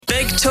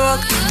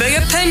talk,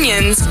 big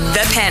opinions,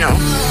 the panel.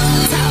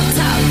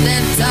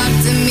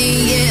 Talk to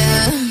me,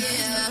 yeah.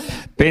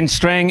 Ben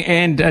Strang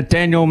and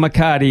Daniel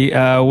McHardy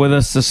with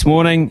us this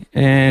morning,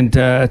 and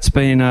it's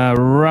been a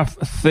rough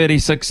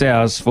 36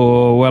 hours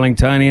for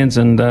Wellingtonians,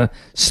 and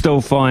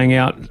still finding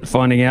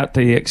out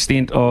the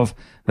extent of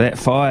that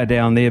fire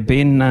down there.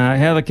 Ben,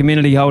 how are the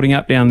community holding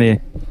up down there?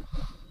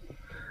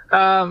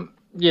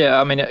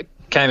 It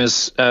came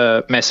as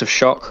a massive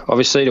shock,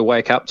 obviously, to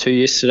wake up to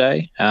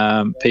yesterday.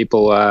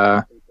 People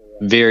are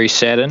very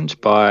saddened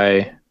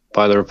by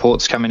the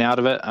reports coming out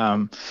of it.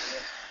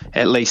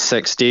 At least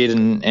 6 dead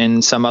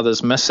and some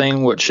others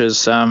missing, which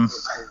is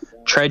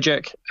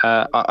tragic.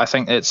 I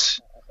think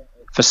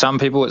for some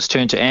people it's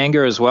turned to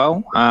anger as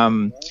well.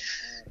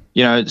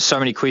 So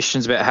many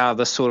questions about how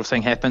this sort of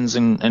thing happens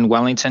in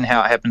Wellington,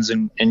 how it happens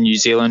in New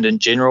Zealand in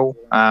general.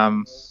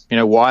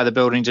 Why the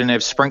building didn't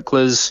have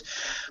sprinklers,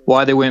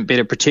 why there weren't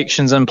better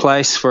protections in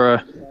place for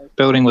a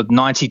building with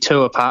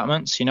 92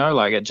 apartments.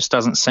 It just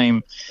doesn't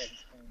seem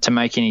to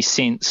make any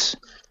sense.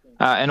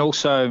 And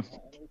also,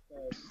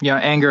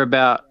 anger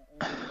about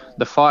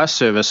the fire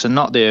service and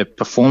not their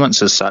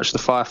performance as such. The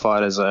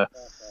firefighters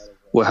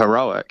were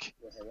heroic.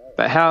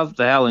 But how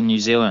the hell in New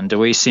Zealand do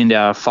we send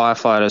our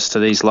firefighters to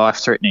these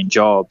life-threatening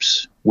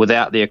jobs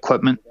without the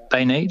equipment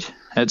they need?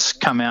 It's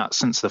come out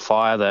since the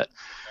fire that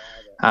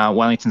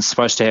Wellington's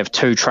supposed to have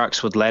 2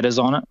 trucks with ladders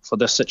on it for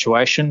this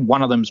situation.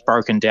 One of them's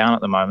broken down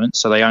at the moment,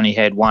 so they only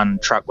had 1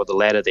 truck with a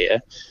ladder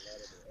there.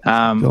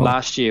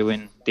 Last year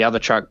when the other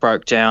truck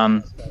broke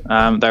down,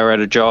 they were at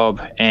a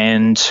job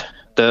and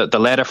the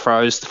ladder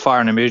froze. The fire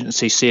and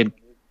emergency said,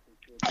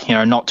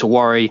 not to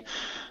worry,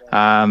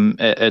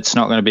 it's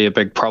not going to be a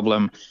big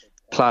problem.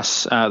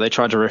 Plus, they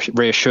tried to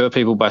reassure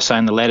people by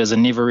saying the ladders are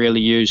never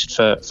really used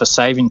for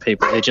saving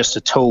people. They're just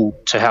a tool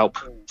to help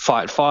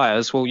fight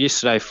fires. Well,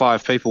 yesterday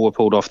 5 people were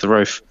pulled off the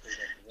roof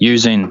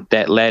using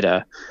that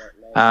ladder.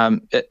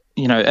 In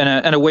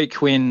a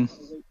week when,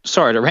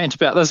 sorry to rant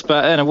about this,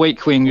 but in a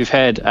week when we've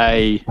had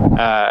a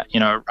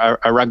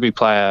rugby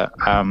player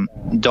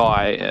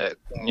die,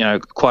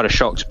 quite a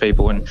shock to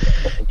people. And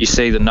you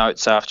see the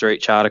notes after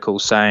each article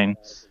saying,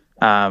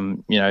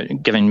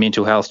 giving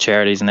mental health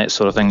charities and that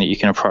sort of thing that you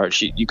can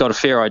approach. You've got a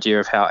fair idea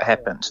of how it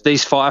happened.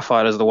 These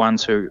firefighters are the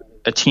ones who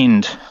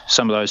attend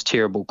some of those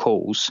terrible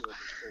calls,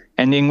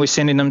 and then we're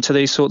sending them to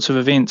these sorts of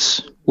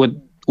events with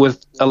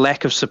a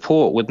lack of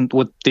support, with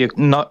the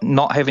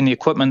not having the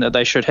equipment that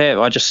they should have.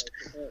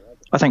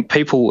 I think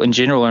people in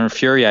general are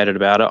infuriated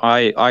about it.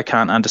 I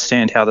can't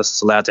understand how this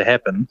is allowed to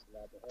happen,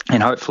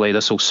 and hopefully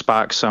this will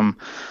spark some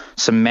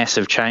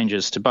massive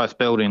changes to both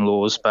building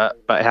laws, but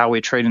how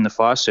we're treating the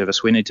fire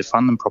service. We need to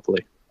fund them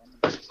properly.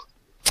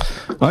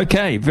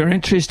 Okay, very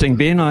interesting,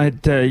 Ben.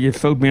 You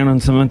filled me in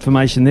on some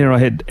information there I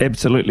had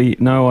absolutely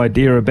no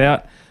idea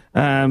about.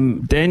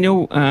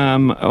 Daniel,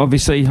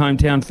 obviously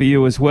hometown for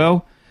you as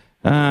well.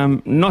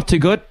 Not too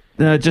good,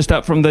 just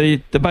up from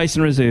the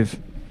Basin Reserve.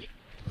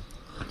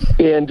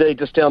 Yeah, indeed,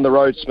 just down the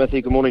road,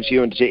 Smithy. Good morning to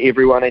you and to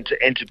everyone, and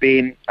to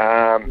Ben.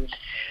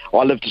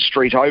 I lived a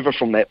street over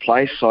from that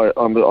place. I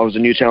was a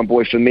Newtown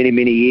boy for many,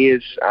 many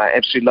years.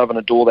 Absolutely love and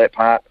adore that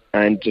part,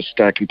 and just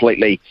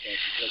completely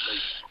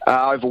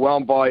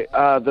overwhelmed by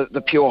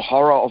the pure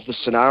horror of the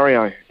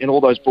scenario. And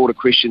all those broader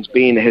questions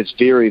Ben has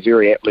very,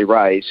 very aptly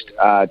raised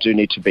do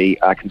need to be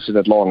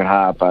considered long and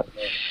hard. But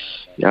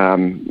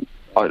I'm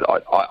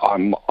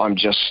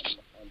just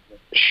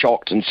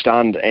shocked and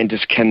stunned, and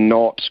just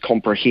cannot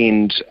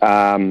comprehend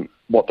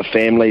what the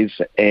families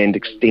and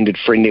extended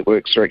friend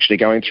networks are actually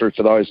going through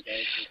for those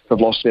who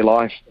have lost their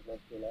life.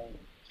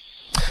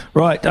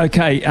 Right,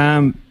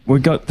 okay.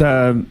 We've got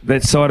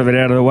that side of it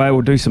out of the way.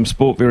 We'll do some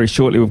sport very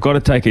shortly. We've got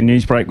to take a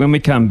news break. When we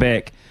come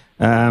back,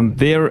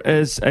 there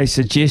is a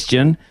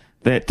suggestion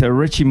that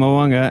Richie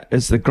Mo'unga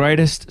is the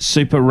greatest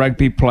Super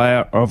Rugby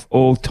player of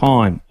all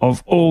time.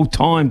 Of all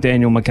time,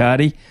 Daniel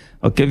McHardy.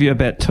 I'll give you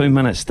about 2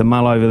 minutes to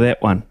mull over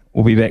that one.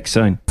 We'll be back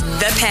soon.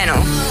 The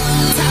panel.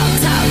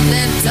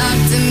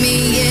 Talk to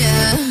me,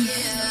 yeah.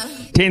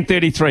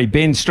 10:33,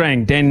 Ben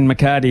Strang, Dan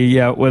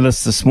McHardy with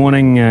us this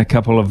morning, a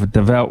couple of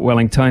devout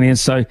Wellingtonians.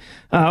 So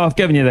I've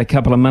given you a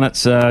couple of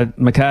minutes,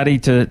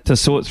 McHardy, to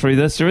sort through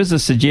this. There is a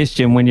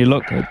suggestion when you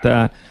look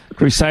at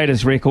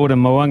Crusaders' record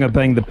and Mo'unga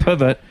being the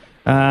pivot,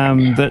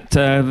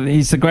 that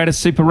he's the greatest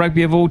Super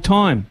Rugby of all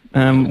time.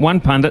 One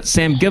pundit,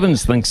 Sam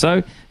Gibbons, thinks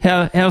so.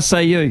 How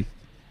say you?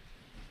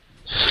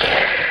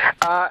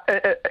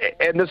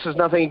 And this is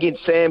nothing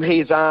against Sam.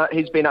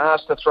 He's been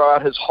asked to throw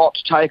out his hot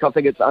take. I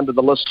think it's under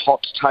the list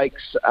hot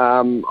takes. But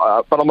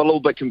I'm a little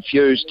bit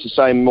confused to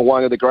say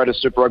Mo'unga the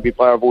greatest Super Rugby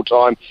player of all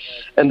time.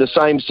 In the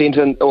same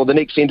sentence, or the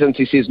next sentence,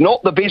 he says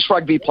not the best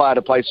rugby player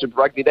to play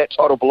Super Rugby. That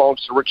title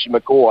belongs to Richie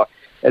McCaw,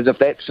 as if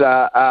that's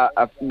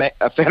a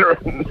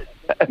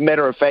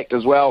matter of fact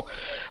as well.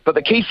 But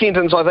the key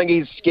sentence I think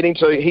he's getting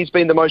to, he's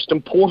been the most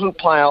important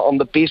player on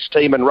the best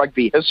team in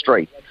rugby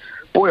history.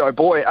 Boy, oh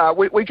boy,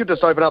 we could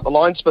just open up the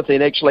line, Smithy,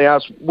 and actually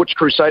ask which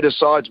Crusaders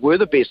sides were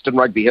the best in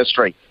rugby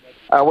history.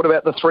 What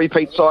about the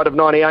three-peat side of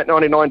 98,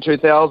 99,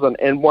 2000,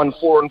 and won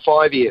 4 and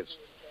 5 years?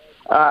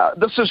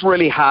 This is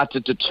really hard to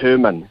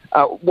determine.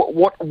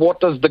 What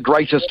does the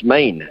greatest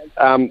mean?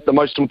 The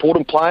most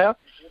important player?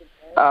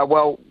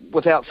 Well,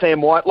 without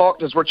Sam Whitelock,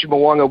 does Richie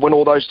Mo'unga win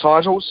all those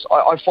titles?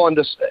 I find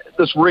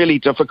this really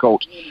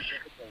difficult.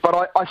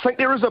 But I think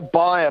there is a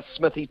bias,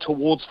 Smithy,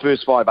 towards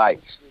first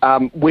 5/8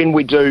 when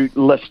we do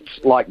lists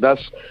like this.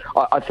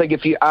 I think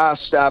if you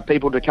asked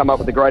people to come up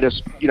with the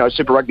greatest,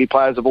 Super Rugby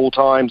players of all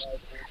time,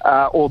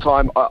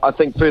 I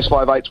think first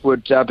 5/8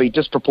 would be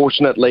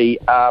disproportionately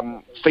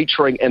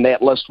featuring in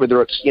that list,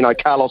 whether it's,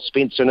 Carlos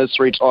Spencer and his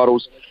 3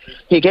 titles.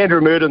 Heck, Andrew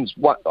Murden's,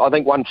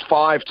 won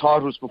 5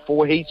 titles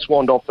before he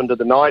swanned off into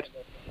the night.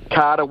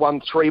 Carter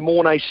won 3,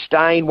 Mornay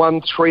Stain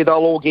won 3. They'll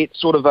all get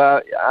sort of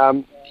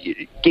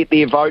get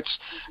their votes.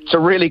 It's a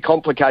really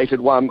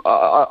complicated one.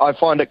 I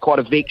find it quite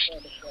a vexed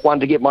one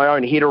to get my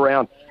own head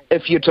around.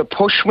 If you're to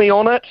push me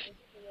on it,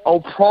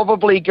 I'll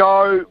probably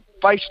go,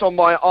 based on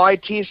my eye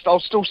test, I'll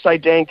still say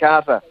Dan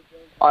Carter.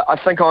 I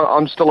think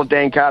I'm still a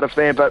Dan Carter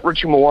fan, but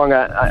Richie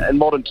Mo'unga in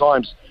modern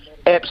times,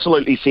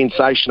 absolutely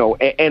sensational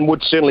and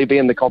would certainly be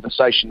in the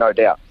conversation, no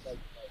doubt.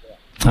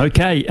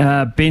 Okay,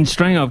 Ben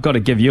Strang, I've got to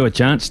give you a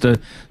chance to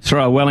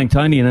throw a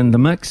Wellingtonian in the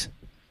mix.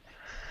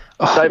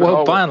 By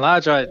and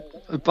large, I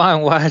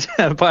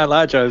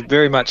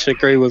very much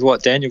agree with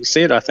what Daniel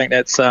said. I think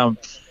that's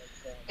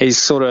he's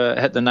sort of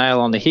hit the nail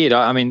on the head.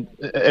 I mean,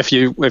 if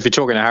you're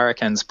talking a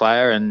Hurricanes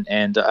player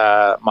and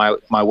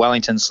my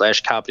Wellington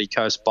 / Kapiti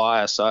Coast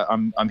bias,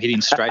 I'm heading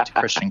straight to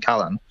Christian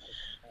Cullen.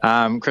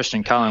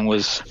 Christian Cullen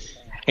was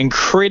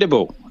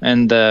incredible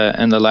in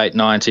the late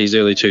 90s,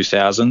 early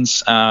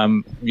 2000s.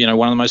 One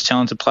of the most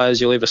talented players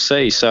you'll ever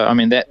see. So I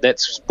mean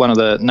that's one of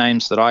the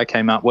names that I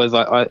came up with.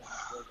 I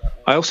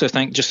also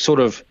think just sort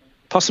of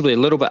possibly a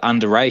little bit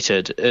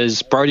underrated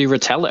is Brodie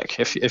Retallick.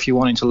 If you're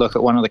wanting to look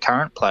at one of the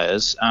current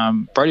players,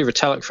 Brodie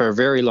Retallick for a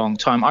very long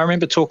time. I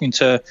remember talking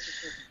to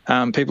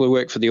people who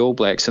work for the All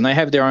Blacks, and they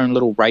have their own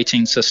little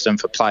rating system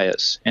for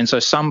players. And so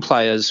some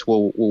players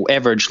will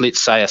average, let's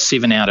say, a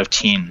 7 out of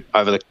 10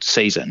 over the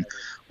season.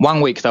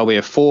 One week they'll be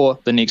a 4,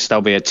 the next they'll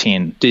be a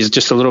 10. There's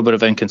just a little bit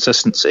of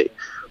inconsistency.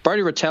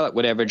 Brodie Retallick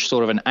would average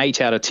sort of an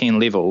 8 out of 10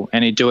 level,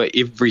 and he'd do it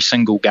every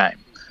single game.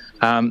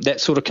 That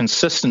sort of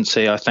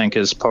consistency, I think,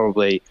 is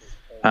probably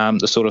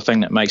the sort of thing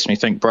that makes me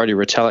think Brodie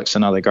Retallick's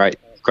another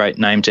great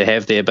name to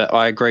have there. But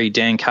I agree,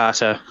 Dan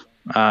Carter,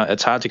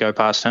 it's hard to go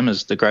past him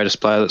as the greatest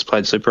player that's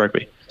played Super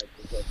Rugby.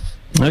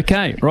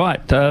 Okay,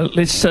 right.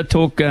 Let's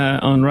talk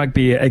on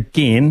rugby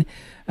again.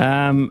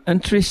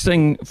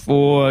 Interesting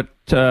for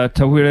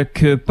Tawera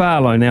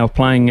Kurpalo now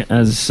playing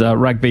as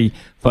rugby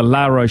for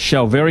La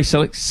Rochelle, very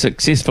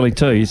successfully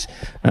too. He's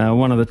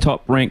one of the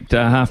top-ranked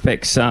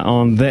halfbacks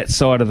on that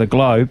side of the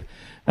globe.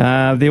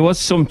 There was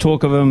some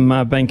talk of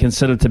him being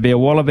considered to be a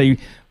Wallaby.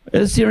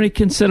 Is there any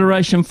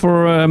consideration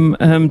for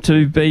him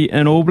to be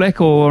an All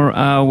Black, or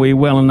are we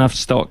well enough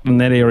stocked in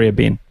that area,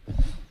 Ben?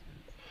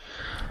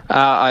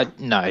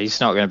 No,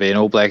 he's not going to be an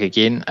All Black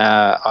again.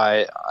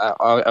 I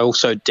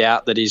also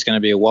doubt that he's going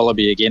to be a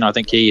Wallaby again. I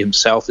think he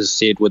himself has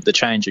said with the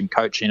change in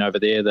coaching over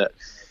there that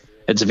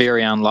it's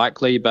very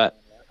unlikely. But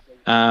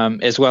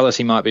as well as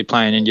he might be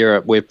playing in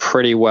Europe, we're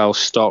pretty well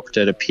stocked,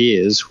 it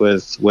appears,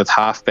 with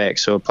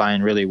halfbacks who are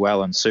playing really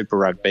well in Super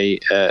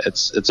Rugby.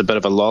 It's a bit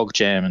of a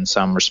logjam in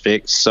some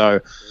respects. So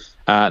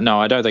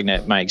no, I don't think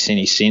that makes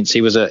any sense.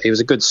 He was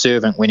a good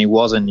servant when he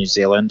was in New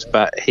Zealand,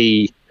 but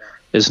he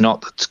is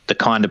not the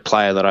kind of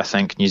player that I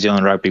think New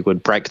Zealand Rugby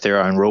would break their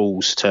own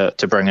rules to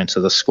bring into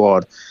the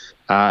squad.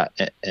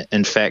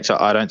 In fact,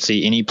 I don't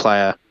see any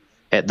player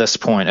at this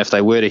point, if they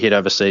were to head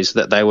overseas,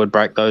 that they would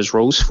break those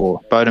rules for.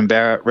 Beauden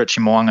Barrett,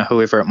 Richie Mo'unga,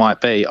 whoever it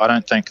might be, I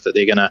don't think that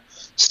they're going to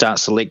start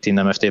selecting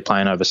them if they're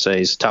playing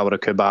overseas. Tawera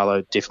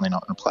Kurpalo, definitely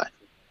not going to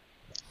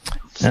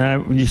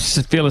play. You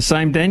feel the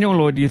same,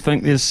 Daniel, or do you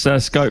think there's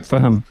scope for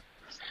him?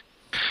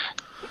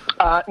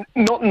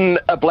 Not in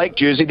a black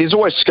jersey. There's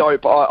always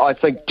scope, I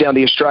think, down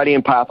the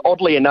Australian path.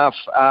 Oddly enough,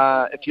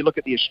 if you look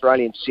at the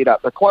Australian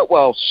setup, they're quite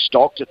well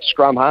stocked at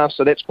scrum half,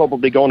 so that's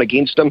probably gone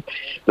against him.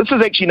 This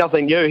is actually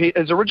nothing new.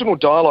 His original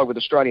dialogue with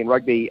Australian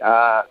rugby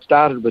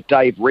started with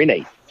Dave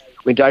Rennie,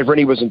 when Dave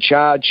Rennie was in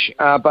charge,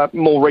 but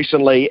more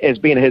recently, as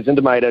Ben has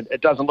intimated,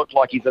 it doesn't look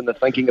like he's in the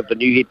thinking of the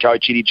new head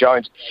coach, Eddie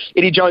Jones.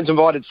 Eddie Jones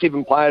invited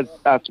 7 players,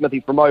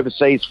 Smithy, from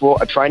overseas for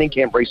a training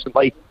camp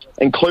recently,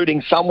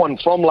 including someone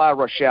from La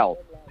Rochelle.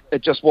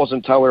 It just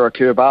wasn't Tawera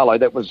Kurpalo.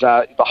 That was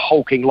the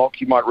hulking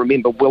lock, you might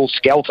remember, Will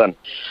Skelton.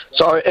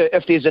 So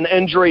if there's an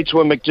injury to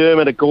a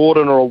McDermott, a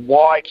Gordon, or a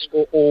White,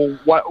 or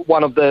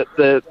one of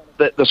the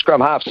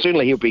scrum halves,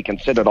 certainly he'll be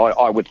considered,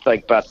 I would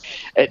think. But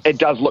it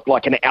does look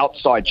like an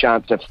outside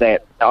chance, if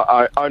that.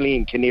 Only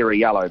in canary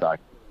yellow, though.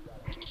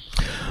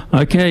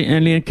 Okay,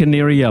 only in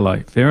canary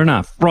yellow. Fair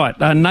enough. Right,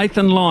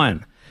 Nathan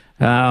Lyon,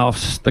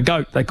 the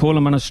GOAT, they call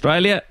him in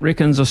Australia,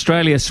 reckons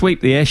Australia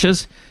sweep the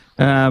Ashes.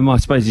 I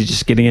suppose you're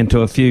just getting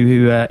into a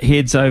few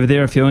heads over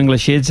there, a few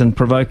English heads, and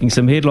provoking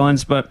some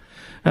headlines. But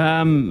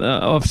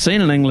I've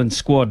seen an England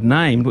squad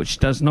named, which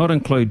does not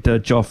include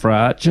Jofra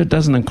Archer,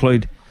 doesn't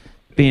include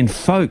Ben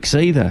Folkes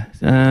either.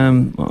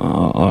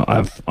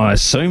 I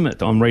assume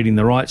it. I'm reading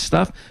the right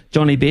stuff.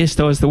 Johnny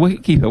Bairstow is the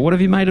wicketkeeper. What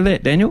have you made of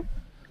that, Daniel?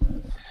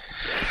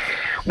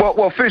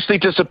 Well, firstly,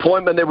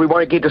 disappointment that we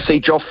won't get to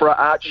see Jofra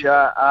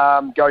Archer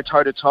go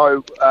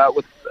toe-to-toe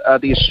with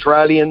the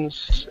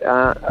Australians.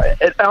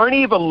 It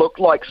only ever looked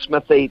like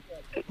Smithy,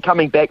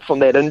 coming back from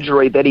that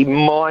injury, that he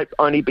might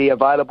only be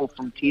available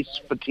for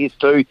Test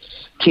 2,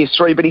 Test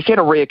 3, but he's had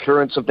a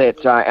reoccurrence of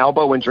that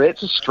elbow injury.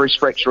 It's a stress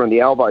fracture in the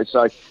elbow,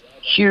 so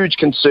huge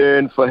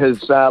concern for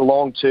his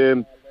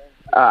long-term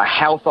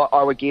health,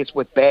 I would guess,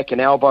 with back and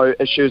elbow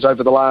issues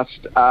over the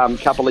last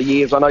couple of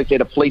years. I know he's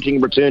had a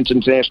fleeting return to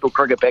international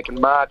cricket back in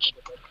March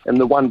in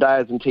the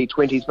one-days and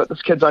T20s, but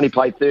this kid's only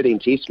played 13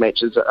 Test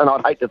matches, and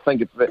I'd hate to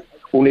think that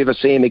we'll never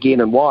see him again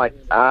in white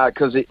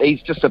because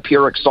he's just a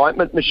pure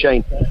excitement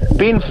machine.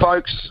 Ben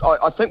Folkes,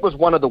 I think, was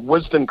one of the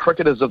Wisden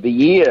cricketers of the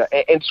year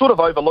and sort of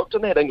overlooked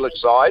in that English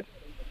side.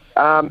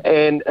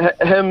 And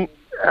him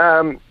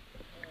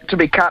to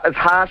be cut is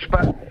harsh,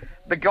 but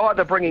the guy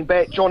they're bringing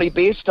back, Johnny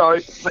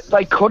Bairstow,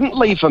 they couldn't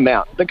leave him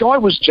out. The guy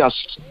was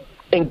just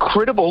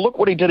incredible. Look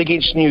what he did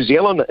against New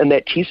Zealand in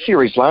that Test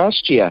series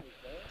last year.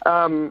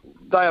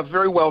 They are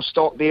very well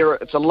stocked there.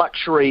 It's a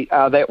luxury,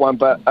 that one,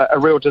 but a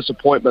real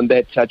disappointment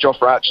that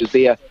Jofra Archer's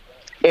there.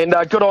 And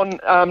good on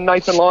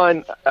Nathan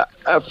Lyon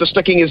for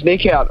sticking his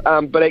neck out,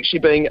 but actually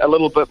being a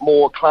little bit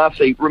more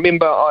classy.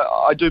 Remember,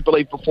 I do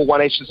believe before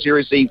one Ashes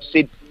series he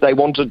said they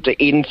wanted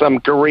to end some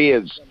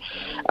careers.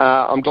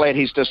 I'm glad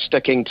he's just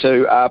sticking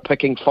to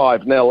picking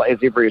 5-0, as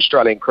every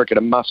Australian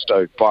cricketer must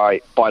do by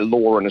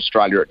law in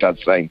Australia, it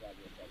does seem.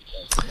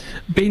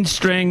 Ben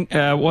Strang,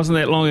 wasn't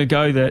that long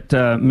ago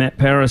that Matt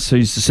Paris,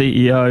 who's the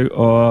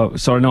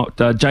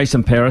CEO,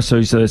 Jason Paris,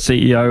 who's the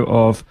CEO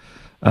of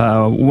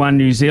One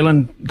New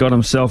Zealand, got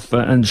himself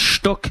in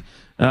shtuk.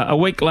 A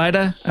week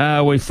later,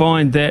 we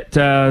find that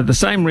the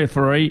same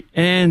referee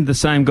and the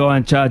same guy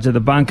in charge of the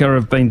bunker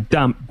have been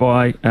dumped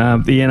by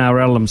the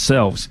NRL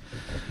themselves.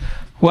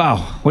 Wow,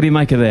 what do you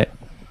make of that?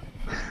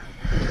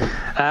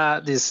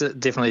 There's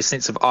definitely a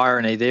sense of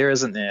irony there,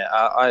 isn't there?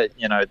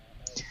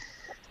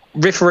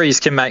 Referees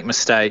can make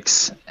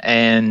mistakes,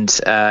 and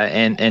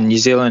New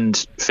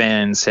Zealand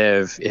fans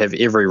have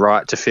every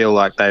right to feel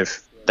like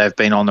they've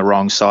been on the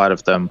wrong side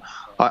of them.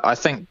 I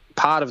think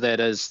part of that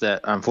is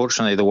that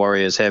unfortunately the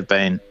Warriors have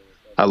been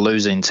a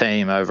losing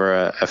team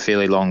over a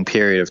fairly long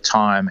period of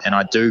time, and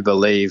I do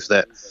believe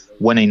that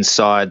winning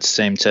sides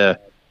seem to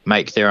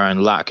make their own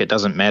luck. It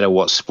doesn't matter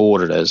what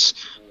sport it is.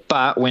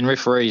 But when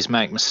referees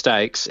make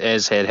mistakes,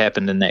 as had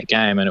happened in that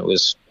game, and it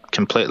was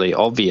completely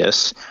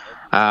obvious,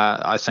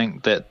 I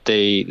think that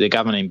the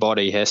governing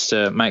body has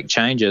to make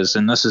changes,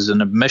 and this is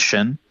an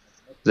admission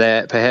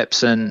that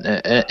perhaps in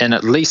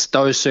at least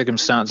those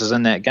circumstances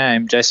in that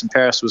game, Jason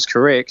Paris was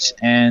correct,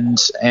 and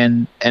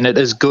it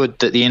is good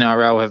that the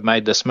NRL have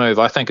made this move.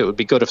 I think it would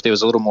be good if there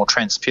was a little more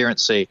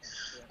transparency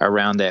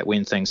around that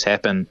when things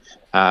happen,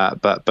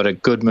 but a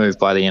good move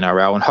by the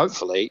NRL, and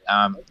hopefully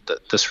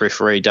this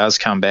referee does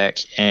come back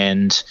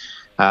and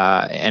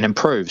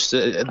improves.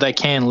 They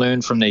can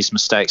learn from these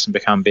mistakes and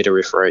become better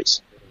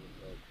referees.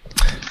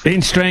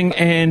 Ben Strang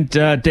and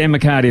Dan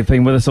McHardy have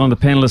been with us on the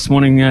panel this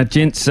morning.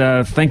 Gents,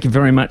 thank you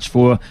very much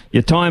for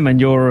your time and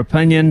your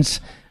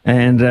opinions,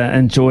 and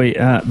enjoy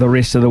the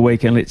rest of the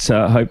week, and let's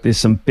hope there's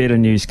some better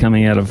news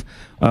coming out of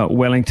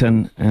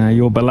Wellington,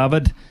 your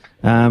beloved,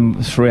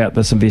 throughout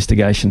this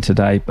investigation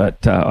today,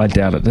 but I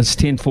doubt it. It's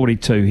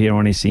 10:42 here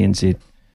on SENZ.